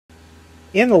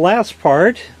In the last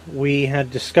part, we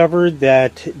had discovered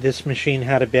that this machine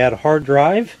had a bad hard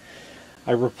drive.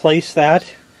 I replaced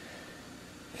that.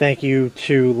 Thank you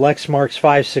to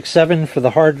Lexmarks567 for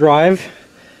the hard drive.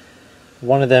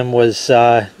 One of them was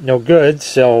no good,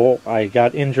 so I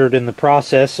got injured in the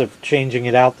process of changing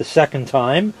it out the second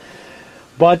time.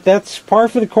 But that's par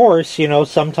for the course, you know,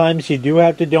 sometimes you do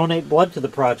have to donate blood to the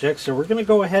project. So we're going to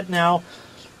go ahead now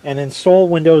and install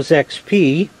Windows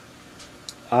XP.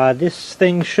 This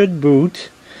thing should boot,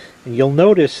 and you'll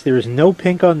notice there's no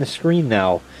pink on the screen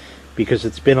now because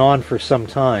it's been on for some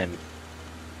time.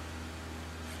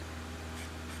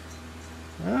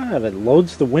 It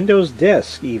loads the Windows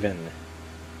disk even.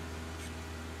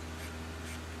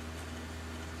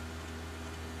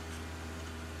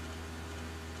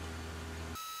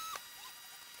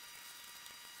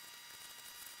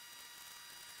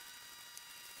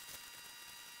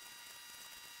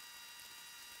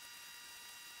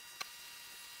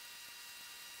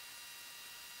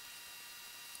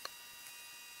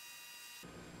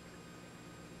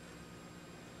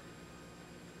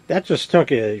 That just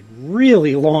took a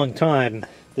really long time.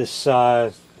 This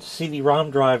CD-ROM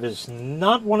drive is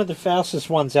not one of the fastest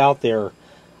ones out there,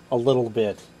 a little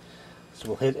bit. So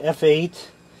we'll hit F8.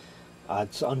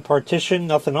 It's unpartitioned,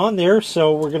 nothing on there,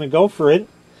 so we're going to go for it.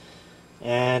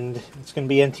 And it's going to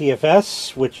be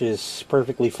NTFS, which is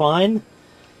perfectly fine.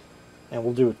 And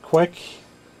we'll do it quick,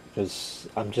 because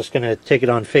I'm just going to take it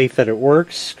on faith that it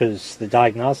works, because the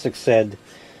diagnostics said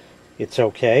it's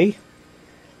okay.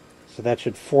 So that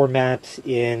should format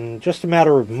in just a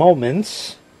matter of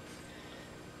moments.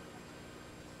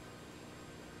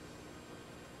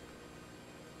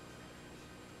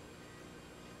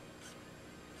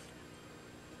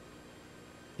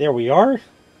 There we are.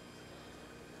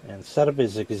 And setup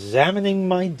is examining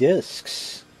my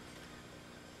disks.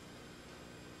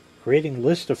 Creating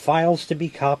list of files to be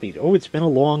copied. Oh, it's been a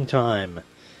long time.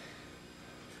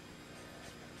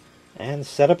 And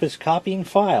setup is copying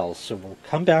files, so we'll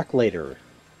come back later.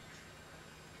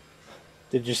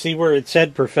 Did you see where it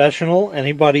said professional?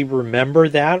 Anybody remember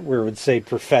that? Where it would say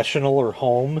professional or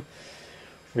home?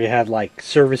 Where you had like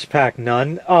service pack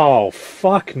none? Oh,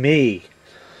 fuck me.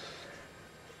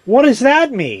 What does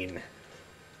that mean?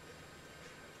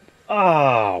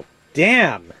 Oh,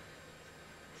 damn.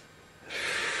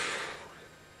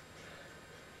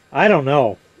 I don't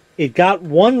know. It got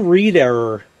one read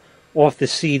error off the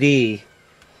CD.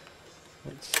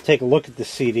 Let's take a look at the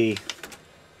CD.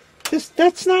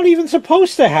 That's not even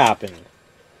supposed to happen.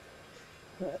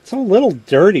 It's a little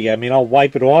dirty. I mean, I'll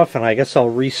wipe it off and I guess I'll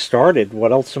restart it.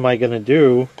 What else am I going to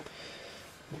do?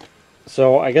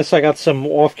 So I guess I got some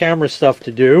off-camera stuff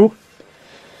to do.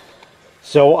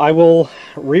 So I will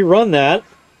rerun that.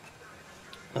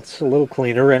 That's a little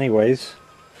cleaner anyways.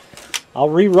 I'll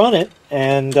rerun it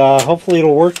and hopefully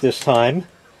it'll work this time.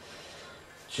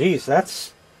 Jeez,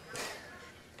 that's...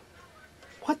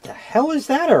 What the hell is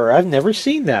that error? I've never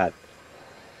seen that.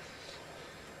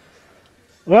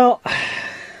 Well,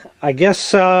 I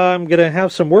guess I'm going to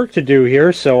have some work to do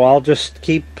here, so I'll just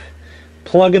keep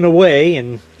plugging away,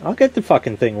 and I'll get the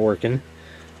fucking thing working.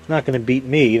 It's not going to beat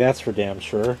me, that's for damn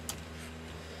sure.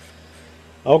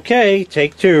 Okay,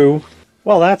 take two.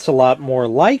 Well, that's a lot more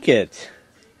like it.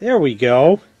 There we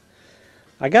go.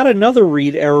 I got another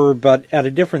read error, but at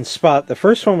a different spot. The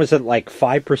first one was at like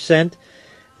 5%.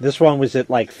 This one was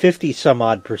at like 50 some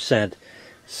odd percent.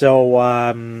 So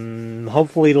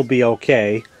hopefully it'll be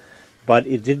okay. But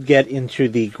it did get into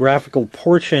the graphical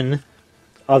portion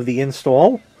of the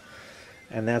install.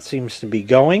 And that seems to be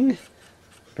going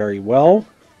very well.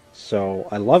 So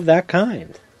I love that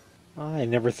kind. I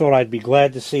never thought I'd be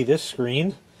glad to see this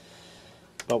screen.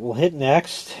 But we'll hit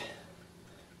next.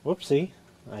 Whoopsie.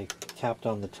 I tapped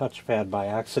on the touchpad by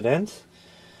accident.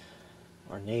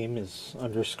 Our name is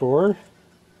underscore.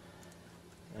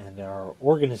 And our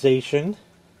organization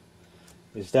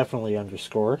is definitely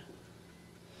underscore.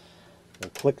 We'll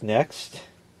click next.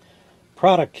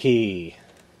 Product key.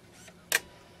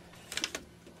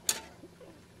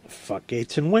 Fuck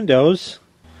Gates and Windows.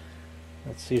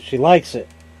 Let's see if she likes it.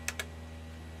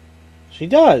 She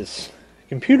does.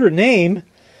 Computer name.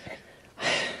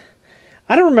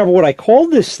 I don't remember what I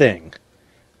called this thing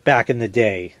back in the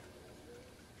day.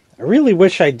 I really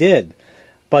wish I did.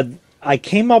 But I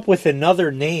came up with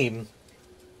another name.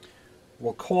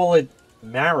 We'll call it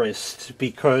Marist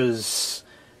because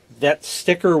that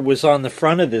sticker was on the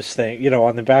front of this thing, you know,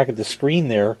 on the back of the screen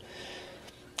there.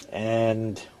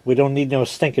 And we don't need no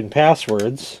stinking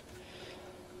passwords.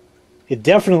 It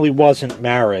definitely wasn't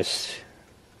Marist.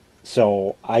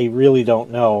 So I really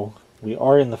don't know. We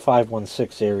are in the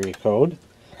 516 area code.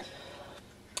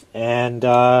 And,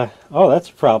 oh, that's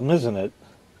a problem, isn't it?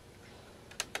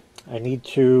 I need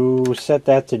to set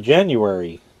that to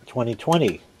January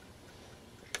 2020.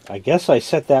 I guess I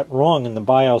set that wrong in the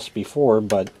BIOS before,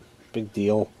 but big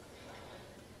deal.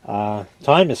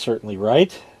 Time is certainly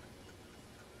right.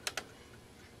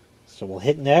 So we'll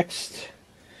hit next.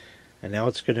 And now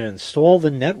it's going to install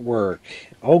the network.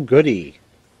 Oh, goody.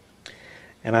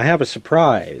 And I have a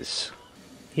surprise.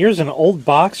 Here's an old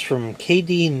box from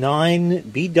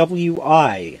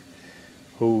KD9BWI,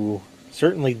 who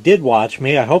certainly did watch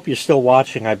me. I hope you're still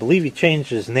watching. I believe he changed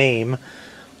his name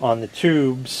on the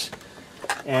tubes.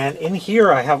 And in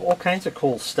here I have all kinds of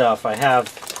cool stuff. I have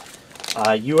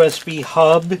a USB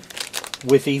hub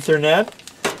with Ethernet,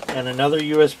 and another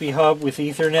USB hub with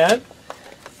Ethernet.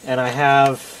 And I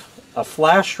have a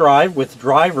flash drive with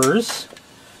drivers.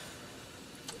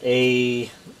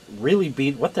 A really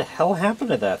beat... What the hell happened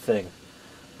to that thing?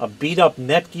 A beat-up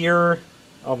Netgear...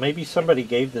 Oh, maybe somebody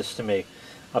gave this to me.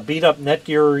 A beat-up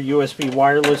Netgear USB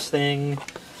wireless thing.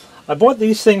 I bought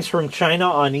these things from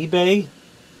China on eBay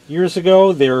years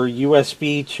ago. They're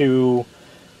USB to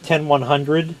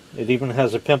 10100. It even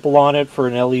has a pimple on it for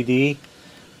an LED,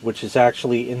 which is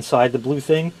actually inside the blue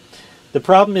thing. The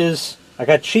problem is I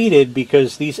got cheated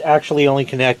because these actually only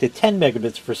connect at 10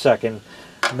 megabits per second,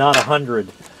 not 100.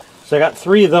 So I got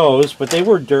 3 of those, but they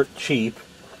were dirt cheap,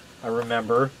 I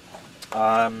remember.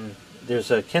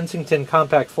 There's a Kensington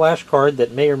compact flash card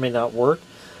that may or may not work,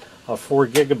 4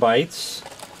 gigabytes.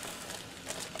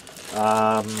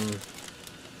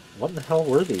 What in the hell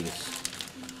were these?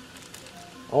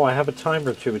 Oh, I have a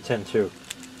timer to attend to.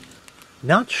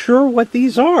 Not sure what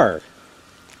these are.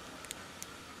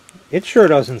 It sure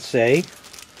doesn't say.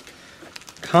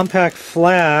 Compact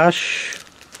flash.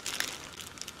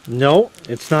 No,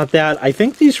 it's not that. I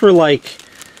think these were like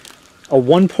a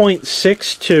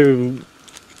 1.6 to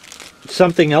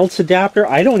something else adapter.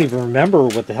 I don't even remember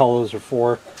what the hell those are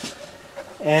for.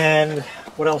 And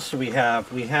what else do we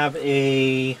have? We have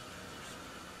a...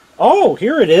 Oh,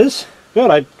 here it is.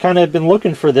 Good, I kind of been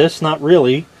looking for this. Not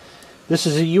really. This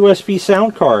is a USB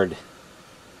sound card.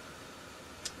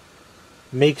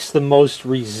 Makes the most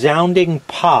resounding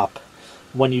pop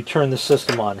when you turn the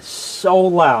system on. It's so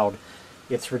loud.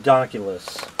 It's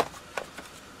ridiculous.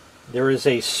 There is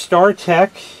a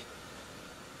StarTech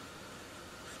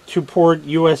 2-port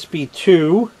USB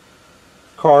 2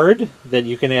 card that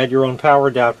you can add your own power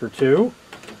adapter to.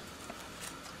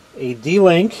 A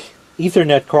D-Link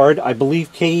Ethernet card. I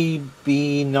believe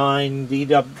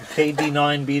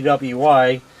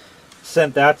KD9BWI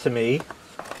sent that to me.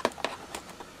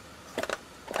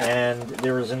 And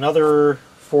there is another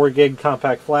 4 gig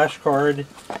compact flash card,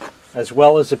 as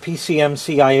well as a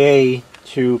PCMCIA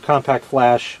to compact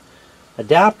flash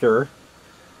adapter.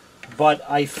 But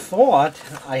I thought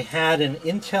I had an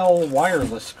Intel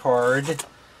wireless card,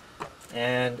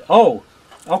 and oh,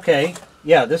 okay,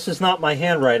 yeah, this is not my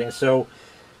handwriting, so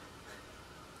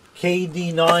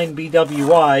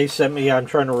KD9BWI sent me, I'm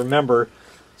trying to remember,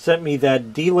 sent me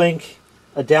that D-Link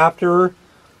adapter,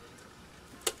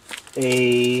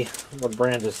 what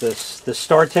brand is this? The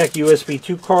StarTech USB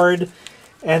 2 card,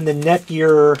 and the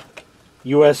Netgear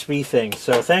USB thing.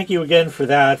 So thank you again for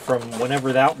that from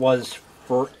whenever that was,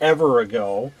 forever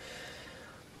ago.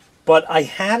 But I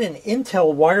had an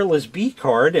Intel wireless B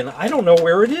card, and I don't know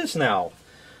where it is now.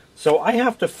 So I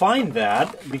have to find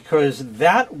that, because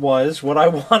that was what I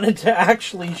wanted to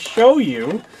actually show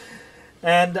you.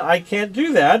 And I can't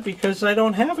do that because I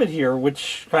don't have it here,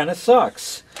 which kind of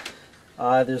sucks.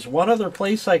 There's one other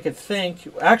place I could think.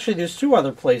 Actually, there's 2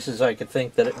 other places I could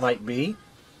think that it might be.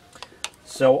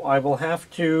 So I will have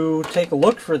to take a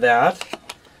look for that.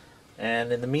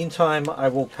 And in the meantime, I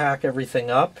will pack everything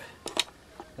up.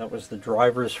 That was the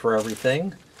drivers for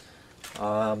everything.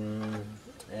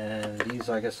 And these,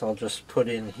 I guess I'll just put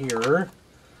in here,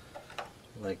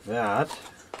 like that.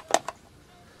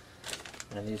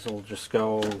 And these will just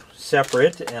go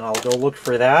separate, and I'll go look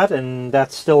for that, and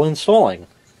that's still installing.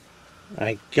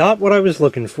 I got what I was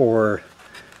looking for.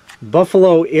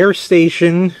 Buffalo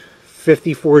AirStation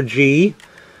 54G,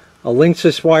 a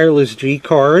Linksys Wireless G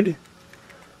card,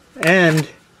 and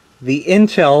the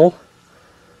Intel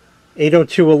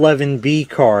 802.11b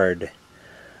card.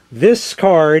 This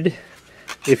card,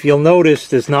 if you'll notice,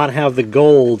 does not have the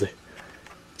gold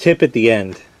tip at the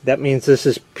end. That means this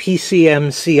is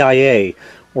PCMCIA,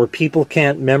 or People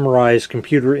Can't Memorize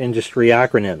Computer Industry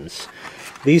Acronyms.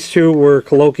 These two were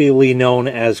colloquially known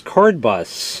as card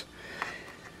bus.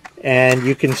 And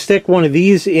you can stick one of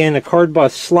these in a card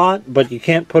bus slot, but you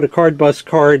can't put a card bus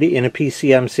card in a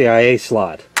PCMCIA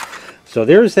slot. So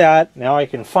there's that. Now I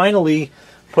can finally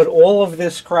put all of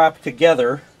this crap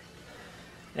together.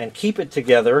 and keep it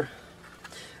together.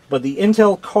 But the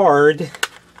Intel card,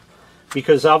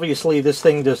 because obviously this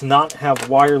thing does not have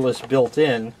wireless built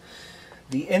in,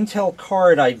 the Intel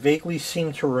card, I vaguely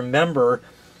seem to remember,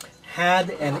 had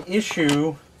an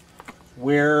issue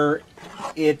where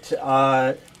it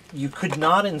you could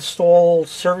not install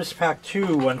Service Pack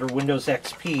 2 under Windows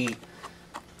XP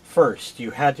first.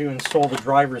 You had to install the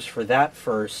drivers for that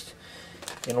first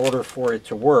in order for it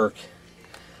to work.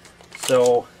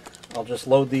 So I'll just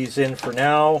load these in for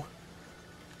now.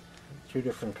 Two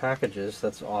different packages,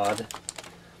 that's odd.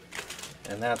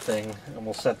 And that thing, and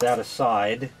we'll set that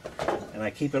aside. And I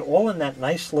keep it all in that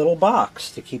nice little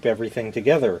box to keep everything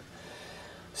together.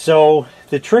 So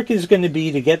the trick is going to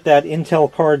be to get that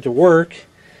Intel card to work,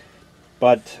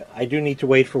 but I do need to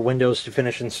wait for Windows to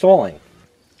finish installing.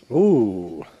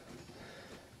 Ooh,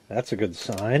 that's a good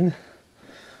sign.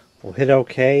 We'll hit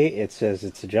OK. It says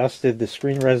it's adjusted the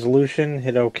screen resolution.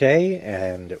 Hit OK,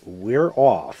 and we're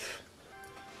off.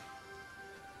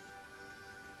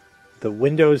 The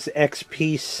Windows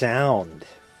XP sound.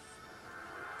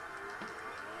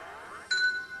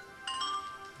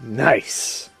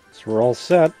 Nice. So we're all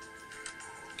set.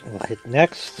 We'll hit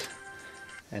next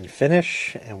and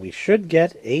finish, and we should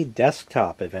get a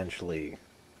desktop eventually.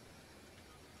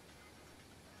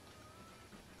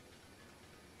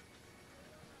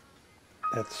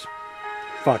 That's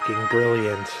fucking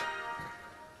brilliant.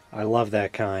 I love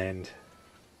that kind.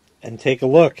 And take a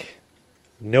look.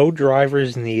 No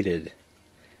drivers needed.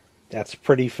 That's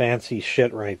pretty fancy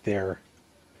shit right there.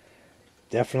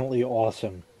 Definitely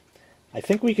awesome. I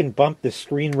think we can bump the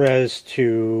screen res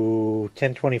to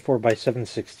 1024 by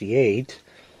 768.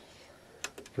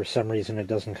 For some reason it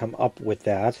doesn't come up with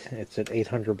that. It's at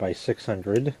 800 by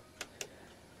 600.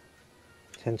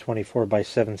 1024 by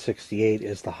 768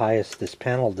 is the highest this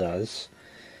panel does.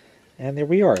 And there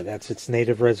we are. That's its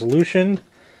native resolution.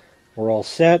 We're all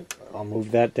set. I'll move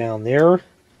that down there.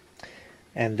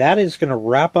 And that is going to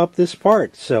wrap up this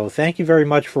part. So thank you very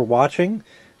much for watching.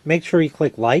 Make sure you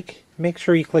click like. Make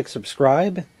sure you click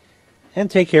subscribe. And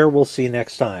take care. We'll see you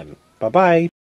next time. Bye-bye.